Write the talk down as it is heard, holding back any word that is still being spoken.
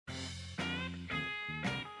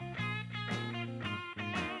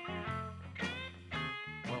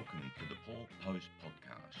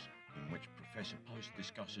Professor Post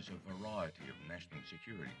discusses a variety of national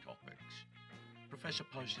security topics. Professor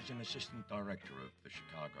Post is an Assistant Director of the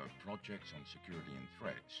Chicago Projects on Security and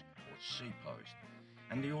Threats, or CPOST,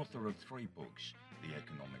 and the author of 3 books, The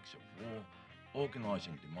Economics of War,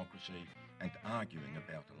 Organising Democracy, and Arguing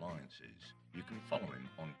About Alliances. You can follow him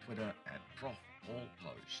on Twitter at Prof. Paul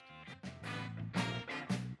Post.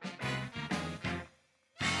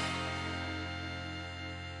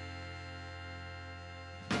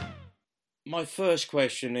 My first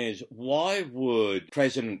question is, why would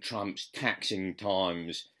President Trump's taxing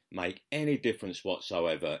times make any difference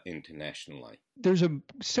whatsoever internationally? There's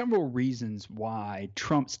several reasons why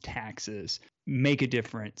Trump's taxes make a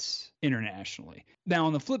difference internationally. Now,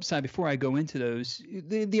 on the flip side, before I go into those,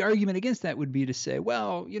 the argument against that would be to say,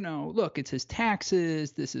 well, look, it's his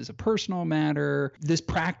taxes. This is a personal matter. This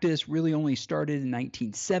practice really only started in the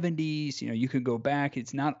 1970s. You could go back.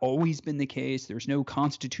 It's not always been the case. There's no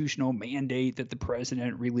constitutional mandate that the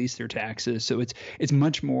president release their taxes. So it's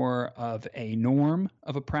much more of a norm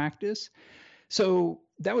of a practice. So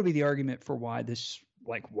that would be the argument for why this,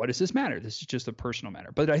 what does this matter? This is just a personal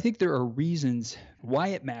matter. But I think there are reasons why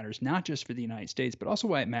it matters, not just for the United States, but also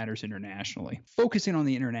why it matters internationally. Focusing on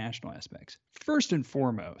the international aspects. First and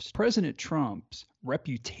foremost, President Trump's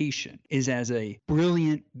reputation is as a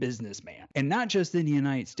brilliant businessman, and not just in the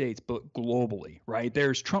United States, but globally, right?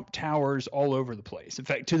 There's Trump towers all over the place. In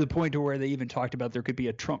fact, to the point to where they even talked about there could be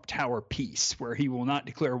a Trump Tower peace where he will not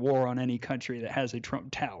declare war on any country that has a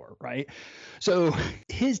Trump Tower, right? So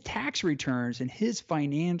his tax returns and his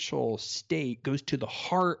financial state goes to the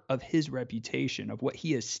heart of his reputation, of what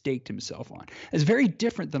he has staked himself on. It's very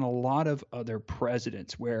different than a lot of other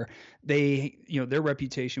presidents where their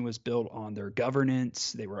reputation was built on their governance.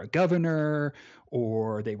 They were a governor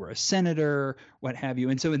or they were a senator, what have you.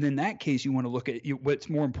 And so in that case, you want to look at what's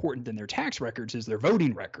more important than their tax records is their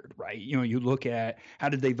voting record, right? You look at how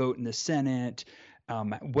did they vote in the Senate?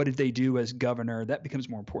 What did they do as governor? That becomes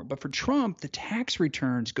more important. But for Trump, the tax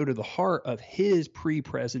returns go to the heart of his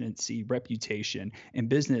pre-presidency reputation and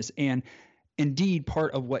business. And indeed,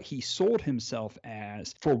 part of what he sold himself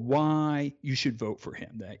as for why you should vote for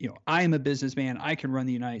him. That, I am a businessman. I can run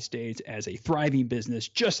the United States as a thriving business,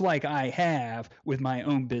 just like I have with my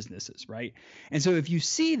own businesses, right? And so if you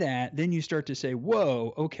see that, then you start to say,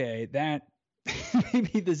 whoa, okay, that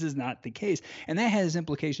maybe this is not the case. And that has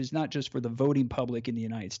implications not just for the voting public in the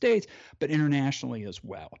United States, but internationally as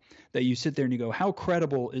well. That you sit there and you go, how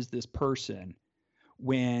credible is this person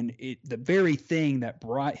when the very thing that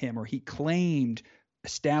brought him, or he claimed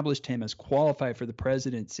established him as qualified for the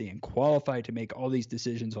presidency and qualified to make all these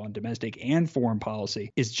decisions on domestic and foreign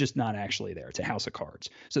policy, is just not actually there. It's a house of cards.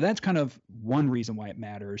 So that's kind of one reason why it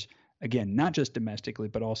matters. Again, not just domestically,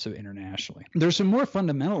 but also internationally. There's some more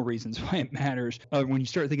fundamental reasons why it matters when you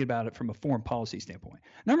start thinking about it from a foreign policy standpoint.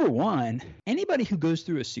 Number one, anybody who goes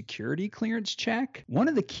through a security clearance check, one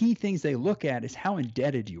of the key things they look at is how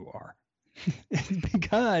indebted you are.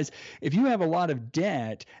 Because if you have a lot of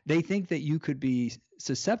debt, they think that you could be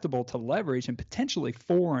susceptible to leverage and potentially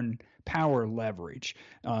foreign power leverage.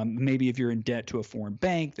 Maybe if you're in debt to a foreign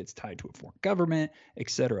bank that's tied to a foreign government, et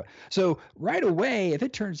cetera. So right away, if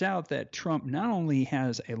it turns out that Trump not only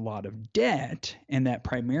has a lot of debt and that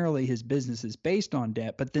primarily his business is based on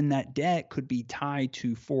debt, but then that debt could be tied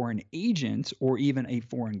to foreign agents or even a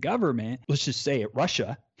foreign government, let's just say it,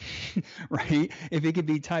 Russia, right? If it could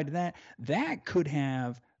be tied to that, that could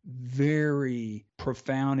have very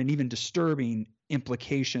profound and even disturbing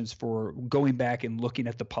implications for going back and looking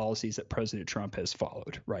at the policies that President Trump has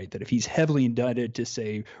followed, right? That if he's heavily indebted to,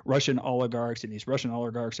 say, Russian oligarchs, and these Russian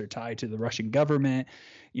oligarchs are tied to the Russian government,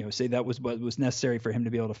 say that was what was necessary for him to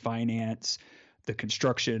be able to finance the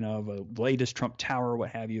construction of a latest Trump Tower, what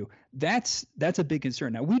have you, that's a big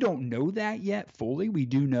concern. Now, we don't know that yet fully. We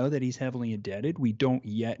do know that he's heavily indebted. We don't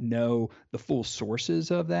yet know the full sources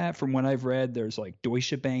of that. From what I've read, there's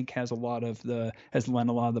Deutsche Bank has lent a lot of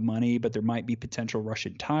the money, but there might be potential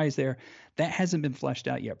Russian ties there. That hasn't been fleshed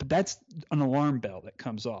out yet. But that's an alarm bell that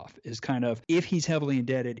comes off, is kind of, if he's heavily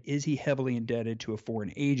indebted, is he heavily indebted to a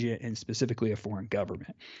foreign agent and specifically a foreign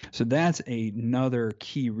government? So that's another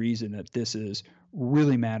key reason that this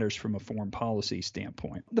really matters from a foreign policy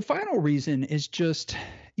standpoint. The final reason is just,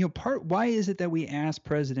 why is it that we ask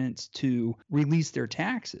presidents to release their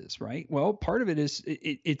taxes, right? Well, part of it is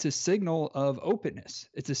it's a signal of openness.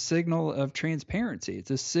 It's a signal of transparency.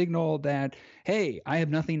 It's a signal that, hey, I have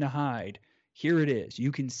nothing to hide. here it is.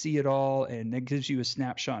 You can see it all, and that gives you a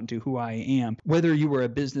snapshot into who I am. Whether you were a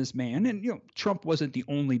businessman, and Trump wasn't the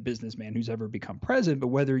only businessman who's ever become president, but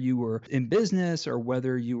whether you were in business or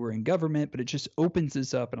whether you were in government, but it just opens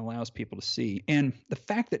this up and allows people to see. And the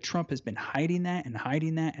fact that Trump has been hiding that and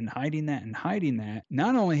hiding that and hiding that and hiding that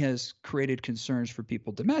not only has created concerns for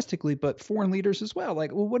people domestically, but foreign leaders as well.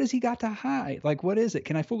 Like, well, what has he got to hide? Like, what is it?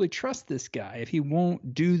 Can I fully trust this guy if he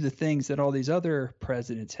won't do the things that all these other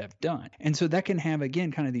presidents have done? And so that can have,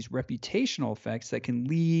 again, kind of these reputational effects that can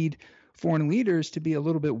lead foreign leaders to be a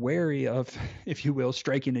little bit wary of, if you will,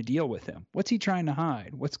 striking a deal with him. What's he trying to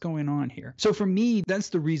hide? What's going on here? So for me, that's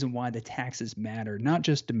the reason why the taxes matter, not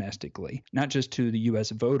just domestically, not just to the U.S.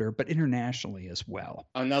 voter, but internationally as well.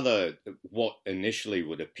 Another, what initially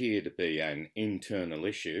would appear to be an internal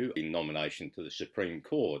issue in nomination to the Supreme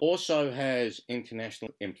Court, also has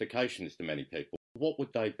international implications to many people. What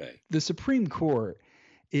would they be? The Supreme Court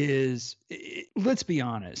is, let's be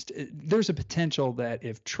honest, there's a potential that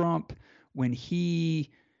if Trump,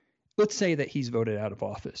 let's say that he's voted out of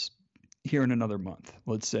office here in another month,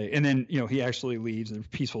 let's say, and then, he actually leaves and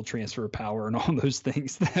peaceful transfer of power and all those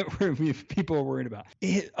things that people are worried about.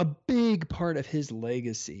 A big part of his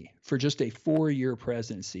legacy for just a 4-year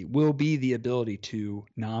presidency will be the ability to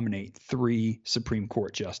nominate 3 Supreme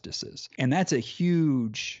Court justices. And that's a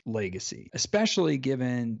huge legacy, especially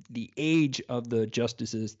given the age of the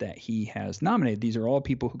justices that he has nominated. These are all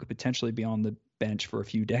people who could potentially be on the bench for a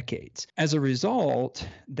few decades. As a result,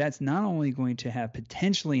 that's not only going to have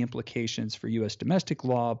potentially implications for U.S. domestic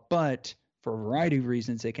law, but for a variety of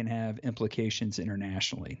reasons, it can have implications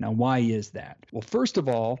internationally. Now, why is that? Well, first of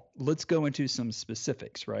all, let's go into some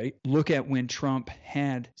specifics, right? Look at when Trump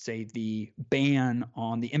had, say, the ban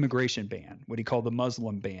on the immigration ban, what he called the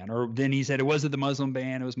Muslim ban, or then he said it wasn't the Muslim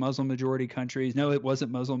ban, it was Muslim majority countries. No, it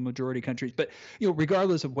wasn't Muslim majority countries. But,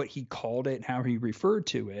 regardless of what he called it, how he referred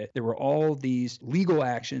to it, there were all these legal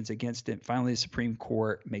actions against it. Finally, the Supreme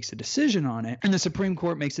Court makes a decision on it, and the Supreme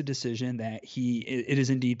Court makes a decision that it is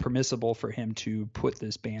indeed permissible for him to put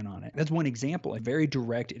this ban on it. That's one example, a very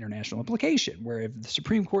direct international implication, where if the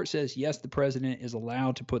Supreme Court says, yes, the president is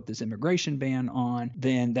allowed to put this immigration ban on,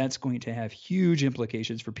 then that's going to have huge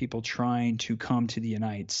implications for people trying to come to the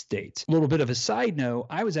United States. A little bit of a side note,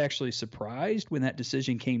 I was actually surprised when that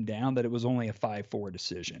decision came down that it was only a 5-4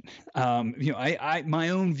 decision. My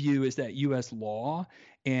own view is that U.S. law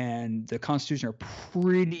and the Constitution are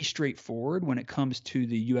pretty straightforward when it comes to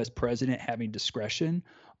the U.S. president having discretion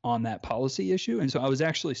on that policy issue. And so I was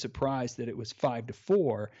actually surprised that it was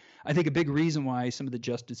 5-4. I think a big reason why some of the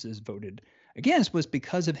justices voted against was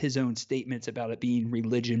because of his own statements about it being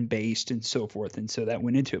religion-based and so forth. And so that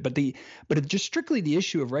went into it. But just strictly the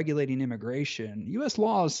issue of regulating immigration, U.S.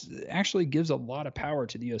 laws actually gives a lot of power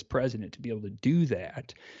to the U.S. president to be able to do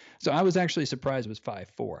that. So I was actually surprised it was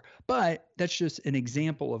 5-4. But that's just an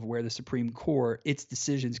example of where the Supreme Court, its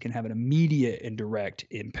decisions can have an immediate and direct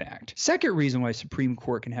impact. Second reason why Supreme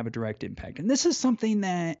Court can have a direct impact, and this is something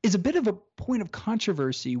that is a bit of a point of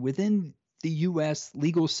controversy within the U.S.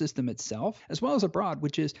 legal system itself, as well as abroad,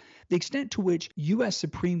 which is the extent to which U.S.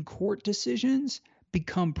 Supreme Court decisions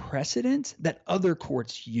become precedents that other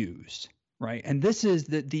courts use, right? And this is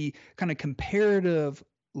the kind of comparative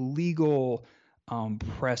legal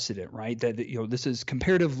precedent, right? That this is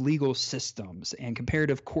comparative legal systems and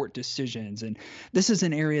comparative court decisions, and this is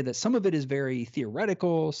an area that some of it is very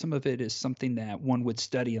theoretical, some of it is something that one would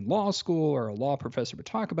study in law school or a law professor would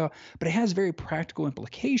talk about, but it has very practical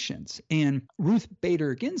implications. And Ruth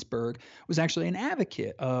Bader Ginsburg was actually an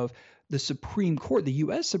advocate of the Supreme Court, the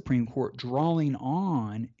U.S. Supreme Court, drawing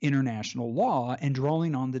on international law and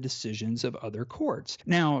drawing on the decisions of other courts.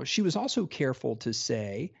 Now, she was also careful to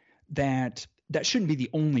say that shouldn't be the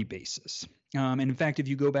only basis. And in fact, if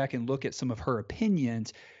you go back and look at some of her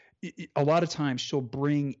opinions, a lot of times she'll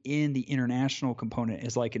bring in the international component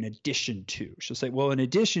as like an addition to. She'll say, well, in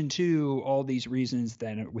addition to all these reasons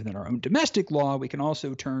that within our own domestic law, we can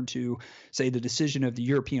also turn to, say, the decision of the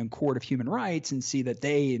European Court of Human Rights and see that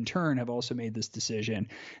they in turn have also made this decision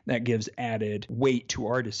that gives added weight to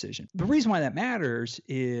our decision. The reason why that matters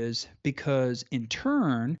is because in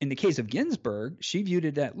turn, in the case of Ginsburg, she viewed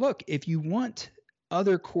it that, look, if you want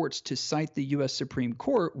other courts to cite the U.S. Supreme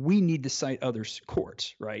Court, we need to cite other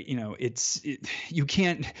courts, right? You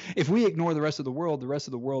can't, if we ignore the rest of the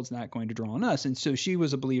world's not going to draw on us. And so she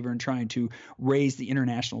was a believer in trying to raise the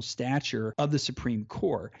international stature of the Supreme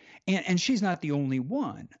Court. And she's not the only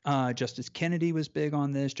one. Justice Kennedy was big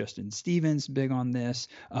on this. Justice Stevens big on this.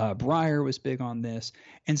 Breyer was big on this.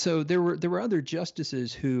 And so there were other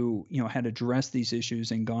justices who, had addressed these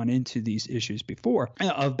issues and gone into these issues before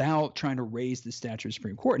about trying to raise the stature Massachusetts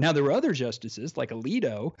Supreme Court. Now, there were other justices like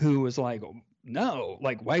Alito who was like, no,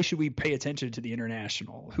 like, why should we pay attention to the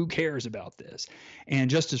international? Who cares about this? And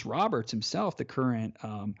Justice Roberts himself, the current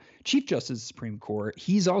Chief Justice of the Supreme Court,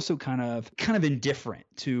 he's also kind of indifferent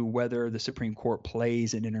to whether the Supreme Court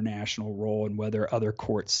plays an international role and whether other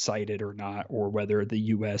courts cite it or not, or whether the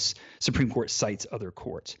U.S. Supreme Court cites other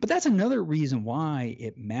courts. But that's another reason why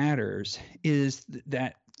it matters, is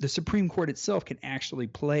that the Supreme Court itself can actually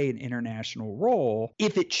play an international role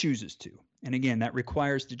if it chooses to. And again, that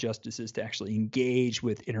requires the justices to actually engage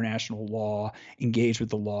with international law, engage with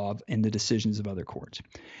the law and the decisions of other courts.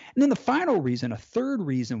 And then the final reason, a third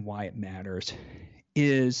reason why it matters,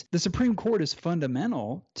 is the Supreme Court is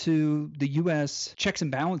fundamental to the U.S. checks and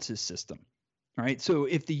balances system. All right. So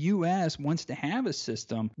if the U.S. wants to have a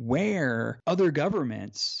system where other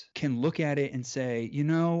governments can look at it and say, you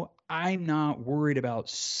know, I'm not worried about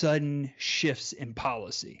sudden shifts in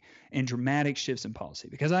policy and dramatic shifts in policy,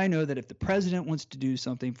 because I know that if the president wants to do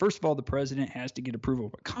something, first of all, the president has to get approval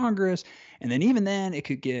by Congress. And then even then it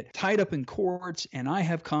could get tied up in courts. And I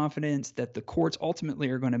have confidence that the courts ultimately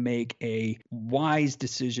are going to make a wise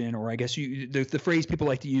decision, or I guess the phrase people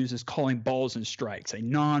like to use is calling balls and strikes, a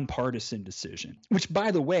nonpartisan decision, which,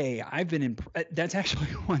 by the way, that's actually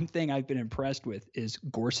one thing I've been impressed with is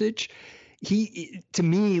Gorsuch. To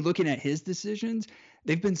me, looking at his decisions,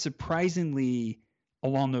 they've been surprisingly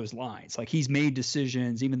along those lines. Like, he's made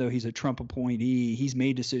decisions, even though he's a Trump appointee, he's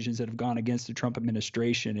made decisions that have gone against the Trump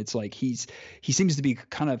administration. It's like he seems to be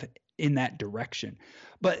kind of in that direction.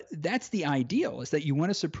 But that's the ideal, is that you want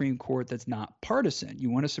a Supreme Court that's not partisan. You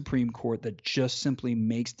want a Supreme Court that just simply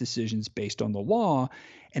makes decisions based on the law,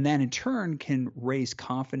 and that in turn can raise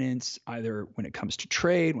confidence either when it comes to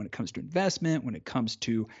trade, when it comes to investment, when it comes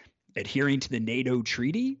to adhering to the NATO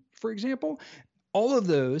treaty, for example. All of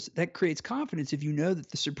those, that creates confidence if you know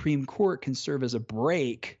that the Supreme Court can serve as a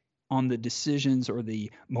brake on the decisions or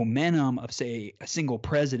the momentum of, say, a single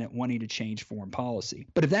president wanting to change foreign policy.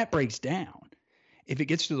 But if that breaks down, if it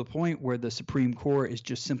gets to the point where the Supreme Court is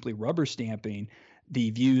just simply rubber stamping the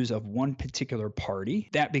views of one particular party,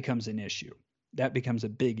 that becomes an issue. That becomes a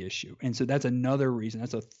big issue. And so that's another reason,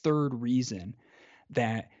 that's a third reason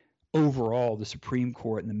that overall the Supreme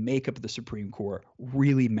Court and the makeup of the Supreme Court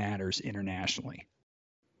really matters internationally.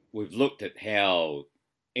 We've looked at how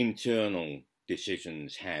internal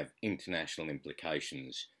decisions have international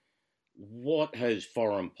implications. What has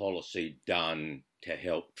foreign policy done to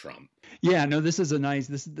help Trump? Yeah, no, this is a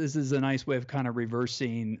nice way of kind of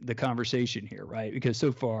reversing the conversation here, right? Because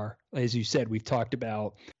so far, as you said, we've talked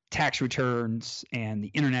about tax returns and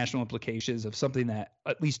the international implications of something that,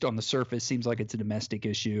 at least on the surface, seems like it's a domestic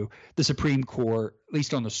issue. The Supreme Court, at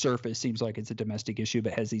least on the surface, seems like it's a domestic issue,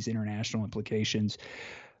 but has these international implications.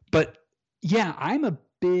 But yeah, I'm a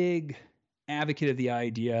big advocate of the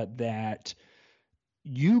idea that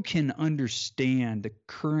you can understand the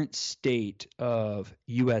current state of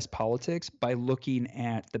U.S. politics by looking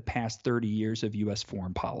at the past 30 years of U.S.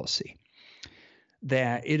 foreign policy.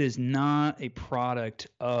 That it is not a product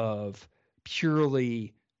of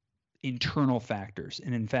purely internal factors.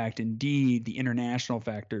 And in fact, indeed, the international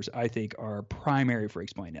factors, I think, are primary for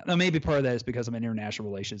explaining that. Now, maybe part of that is because I'm an international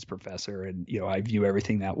relations professor and, you know, I view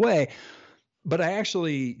everything that way. But I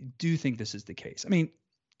actually do think this is the case. I mean,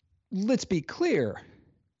 let's be clear.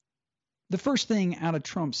 The first thing out of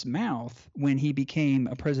Trump's mouth when he became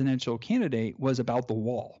a presidential candidate was about the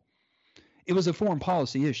wall. It was a foreign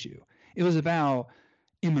policy issue. It was about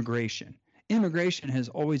immigration. Immigration has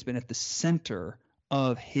always been at the center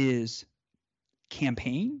of his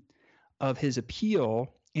campaign, of his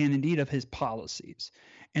appeal, and indeed of his policies.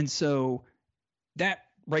 And so that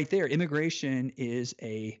right there, immigration is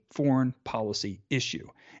a foreign policy issue.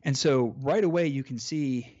 And so right away you can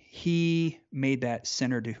see he made that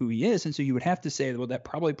center to who he is. And so you would have to say, well, that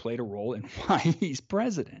probably played a role in why he's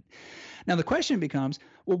president. Now the question becomes,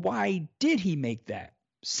 well, why did he make that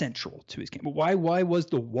central to his campaign? Why was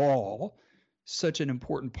the wall such an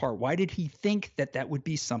important part? Why did he think that that would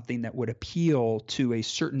be something that would appeal to a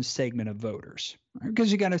certain segment of voters?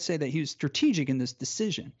 Because you got to say that he was strategic in this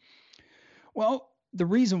decision. Well, the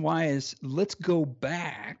reason why is, let's go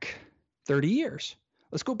back 30 years.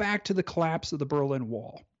 Let's go back to the collapse of the Berlin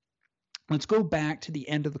Wall. Let's go back to the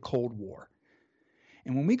end of the Cold War.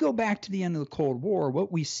 And when we go back to the end of the Cold War,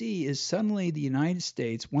 what we see is suddenly the United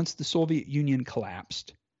States, once the Soviet Union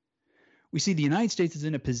collapsed, we see the United States is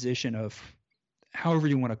in a position of, however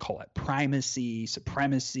you want to call it, primacy,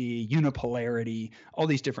 supremacy, unipolarity, all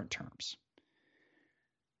these different terms.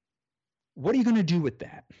 What are you going to do with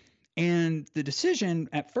that? And the decision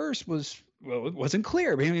at first was Well, it wasn't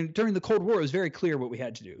clear. I mean, during the Cold War, it was very clear what we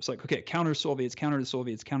had to do. It's like, okay, counter Soviets, counter the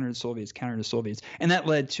Soviets, counter the Soviets, counter the Soviets, and that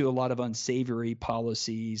led to a lot of unsavory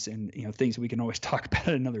policies and things we can always talk about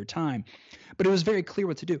at another time. But it was very clear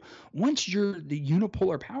what to do. Once you're the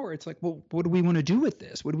unipolar power, it's like, well, what do we want to do with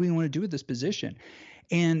this? What do we want to do with this position?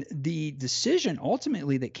 And the decision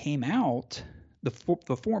ultimately that came out, the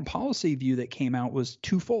foreign policy view that came out was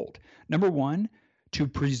twofold. Number one, to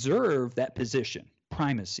preserve that position,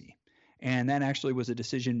 primacy. And that actually was a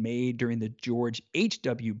decision made during the George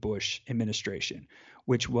H.W. Bush administration,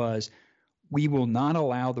 which was, we will not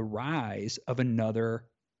allow the rise of another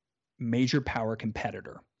major power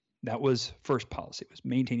competitor. That was first policy, was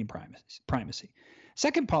maintaining primacy.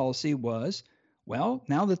 Second policy was, well,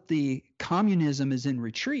 now that the communism is in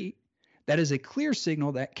retreat, that is a clear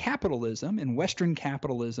signal that capitalism and Western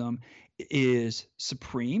capitalism is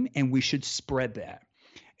supreme, and we should spread that.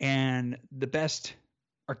 And the best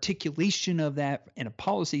articulation of that in a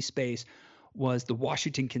policy space was the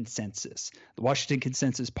Washington Consensus. The Washington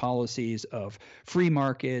Consensus policies of free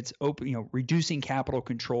markets, reducing capital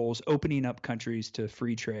controls, opening up countries to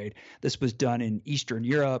free trade. This was done in Eastern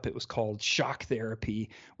Europe. It was called shock therapy,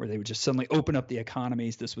 where they would just suddenly open up the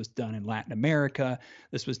economies. This was done in Latin America.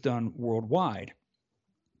 This was done worldwide.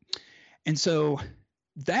 And so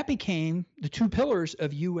that became the two pillars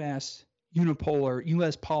of U.S.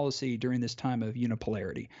 policy during this time of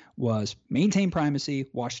unipolarity, was maintain primacy,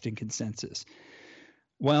 Washington Consensus.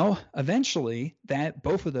 Well, eventually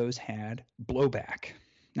both of those had blowback.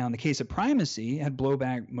 Now, in the case of primacy, it had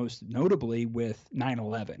blowback most notably with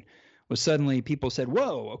 9/11. Was suddenly people said,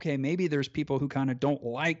 whoa, okay, maybe there's people who kind of don't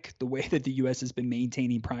like the way that the U.S. has been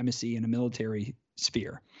maintaining primacy in a military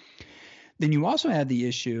sphere. Then you also had the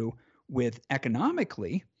issue with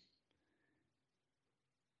economically.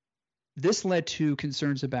 This led to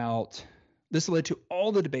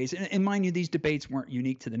all the debates. And mind you, these debates weren't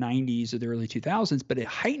unique to the 90s or the early 2000s, but it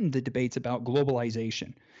heightened the debates about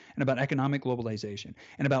globalization and about economic globalization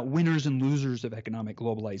and about winners and losers of economic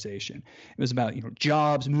globalization. It was about,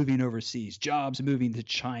 jobs moving overseas, jobs moving to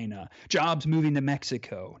China, jobs moving to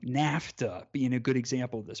Mexico, NAFTA being a good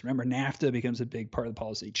example of this. Remember, NAFTA becomes a big part of the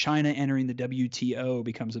policy. China entering the WTO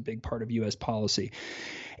becomes a big part of U.S. policy.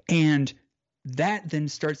 And that then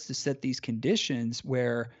starts to set these conditions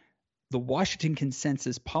where the Washington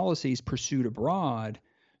Consensus policies pursued abroad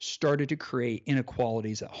started to create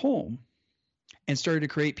inequalities at home and started to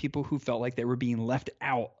create people who felt like they were being left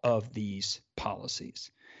out of these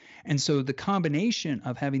policies. And so the combination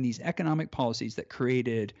of having these economic policies that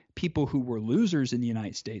created people who were losers in the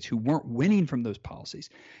United States, who weren't winning from those policies,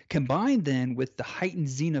 combined then with the heightened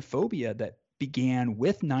xenophobia that began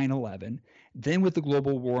with 9/11, then with the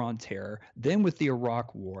global war on terror, then with the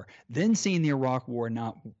Iraq war, then seeing the Iraq war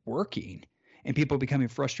not working and people becoming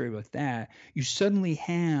frustrated with that, you suddenly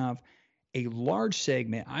have a large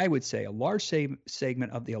segment, I would say a large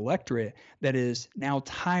segment of the electorate that is now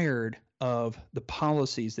tired of the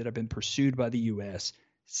policies that have been pursued by the U.S.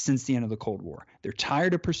 since the end of the Cold War. They're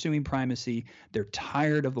tired of pursuing primacy. They're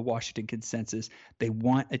tired of the Washington Consensus. They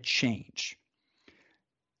want a change.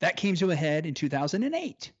 That came to a head in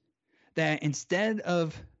 2008. That instead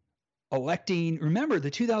of electing, remember the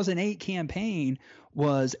 2008 campaign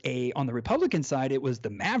was on the Republican side, it was the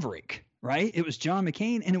maverick, right? It was John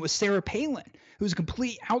McCain and it was Sarah Palin, who was a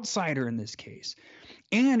complete outsider in this case.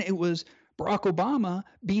 And it was Barack Obama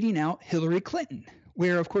beating out Hillary Clinton,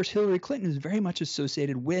 where of course Hillary Clinton is very much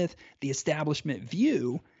associated with the establishment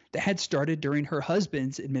view that had started during her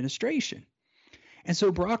husband's administration. And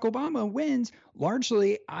so Barack Obama wins.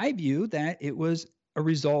 Largely, I view that it was a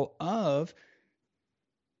result of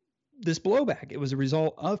this blowback. It was a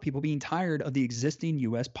result of people being tired of the existing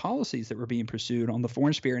U.S. policies that were being pursued on the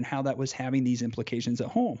foreign sphere and how that was having these implications at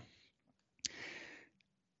home.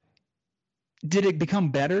 Did it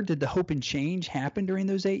become better? Did the hope and change happen during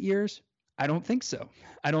those 8 years? I don't think so.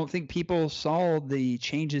 I don't think people saw the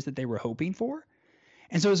changes that they were hoping for.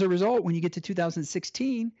 And so as a result, when you get to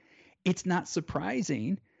 2016, it's not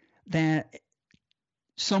surprising that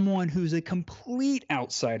someone who's a complete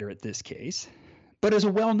outsider at this case, but as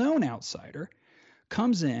a well-known outsider,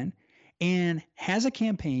 comes in and has a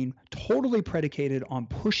campaign totally predicated on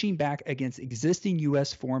pushing back against existing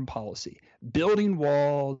U.S. foreign policy, building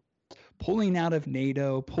walls, pulling out of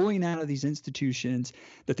NATO, pulling out of these institutions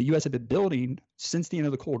that the U.S. had been building since the end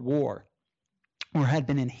of the Cold War, or had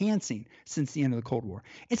been enhancing since the end of the Cold War.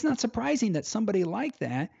 It's not surprising that somebody like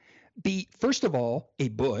that beat, first of all, a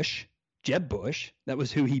Bush, Jeb Bush, that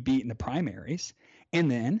was who he beat in the primaries, and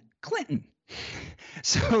then Clinton.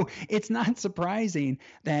 So it's not surprising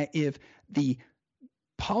that if the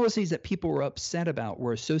policies that people were upset about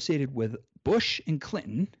were associated with Bush and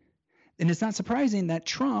Clinton. And it's not surprising that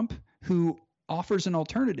Trump, who offers an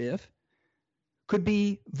alternative, could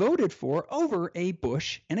be voted for over a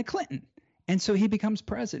Bush and a Clinton. And so he becomes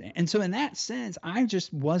president. And so in that sense, I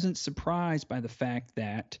just wasn't surprised by the fact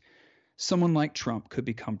that someone like Trump could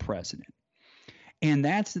become president. And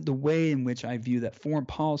that's the way in which I view that foreign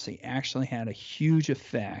policy actually had a huge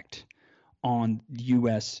effect on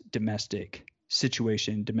U.S. domestic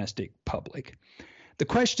situation, domestic public. The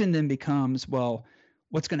question then becomes, well,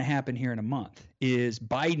 what's going to happen here in a month? Is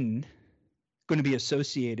Biden going to be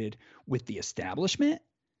associated with the establishment,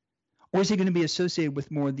 or is he going to be associated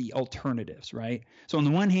with more of the alternatives, right? So on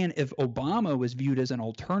the one hand, if Obama was viewed as an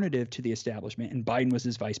alternative to the establishment and Biden was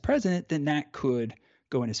his vice president, then that could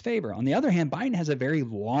go in his favor. On the other hand, Biden has a very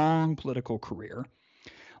long political career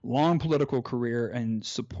in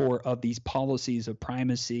support of these policies of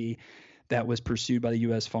primacy that was pursued by the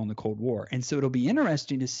U.S. following the Cold War. And so it'll be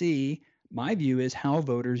interesting to see, my view is how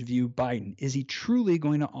voters view Biden. Is he truly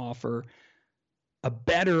going to offer a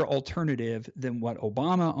better alternative than what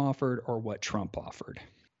Obama offered or what Trump offered?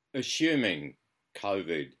 Assuming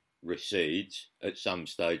COVID recedes at some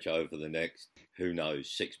stage over the next,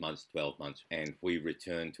 6 months, 12 months, and we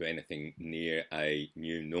return to anything near a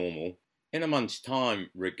new normal, in a month's time,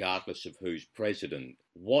 regardless of who's president,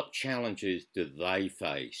 what challenges do they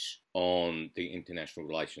face on the international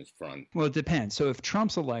relations front? Well, it depends. So if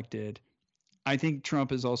Trump's elected, I think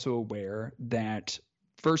Trump is also aware that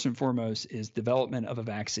first and foremost is development of a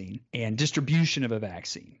vaccine and distribution of a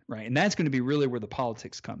vaccine, right? And that's going to be really where the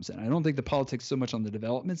politics comes in. I don't think the politics so much on the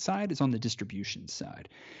development side, it's on the distribution side.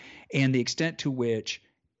 And the extent to which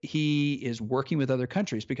he is working with other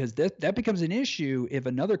countries, because that becomes an issue if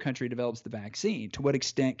another country develops the vaccine. To what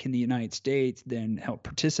extent can the United States then help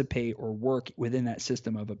participate or work within that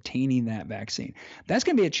system of obtaining that vaccine? That's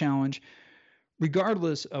going to be a challenge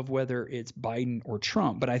regardless of whether it's Biden or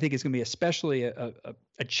Trump. But I think it's going to be especially a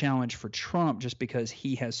challenge for Trump just because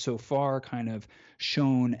he has so far kind of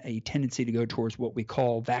shown a tendency to go towards what we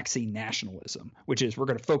call vaccine nationalism, which is we're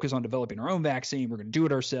going to focus on developing our own vaccine, we're going to do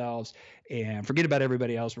it ourselves, and forget about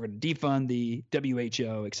everybody else. We're going to defund the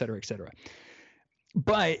WHO, et cetera, et cetera.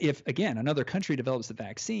 But if, again, another country develops the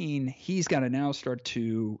vaccine, he's got to now start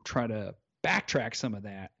to try to backtrack some of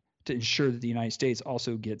that to ensure that the United States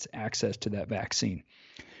also gets access to that vaccine.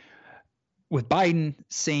 With Biden,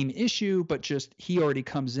 same issue, but just he already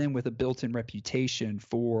comes in with a built-in reputation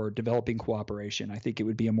for developing cooperation. I think it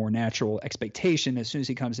would be a more natural expectation as soon as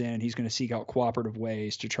he comes in, he's going to seek out cooperative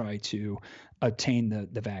ways to try to obtain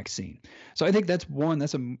the vaccine. So I think that's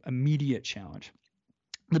an immediate challenge.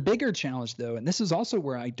 The bigger challenge, though, and this is also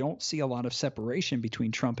where I don't see a lot of separation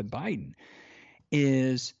between Trump and Biden,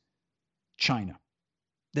 is China.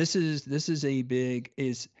 This is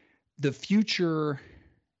the future,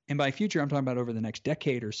 and by future I'm talking about over the next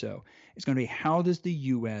decade or so, is going to be how does the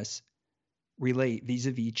U.S. relate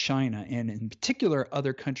vis-a-vis China and in particular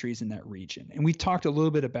other countries in that region. And we've talked a little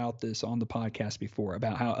bit about this on the podcast before,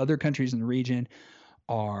 about how other countries in the region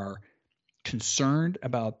are concerned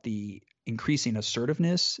about the increasing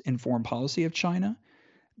assertiveness in foreign policy of China.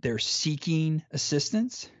 They're seeking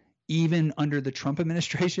assistance. Even under the Trump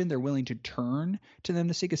administration, they're willing to turn to them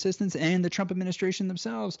to seek assistance. And the Trump administration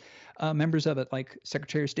themselves, members of it, like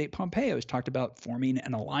Secretary of State Pompeo, has talked about forming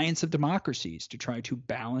an alliance of democracies to try to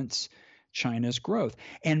balance China's growth.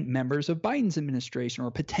 And members of Biden's administration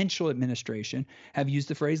or potential administration have used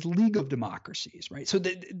the phrase League of Democracies, right? So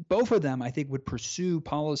both of them, I think, would pursue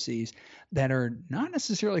policies that are not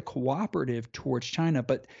necessarily cooperative towards China.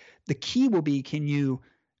 But the key will be, can you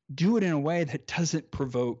do it in a way that doesn't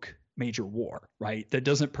provoke major war, right? That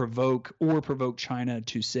doesn't provoke China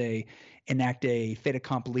to, say, enact a fait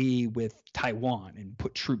accompli with Taiwan and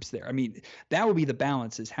put troops there. I mean, that would be the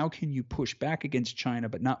balance, is how can you push back against China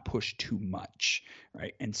but not push too much,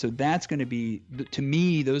 right? And so that's going to be, to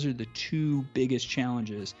me, those are the two biggest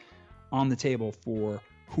challenges on the table for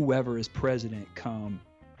whoever is president come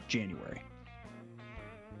January.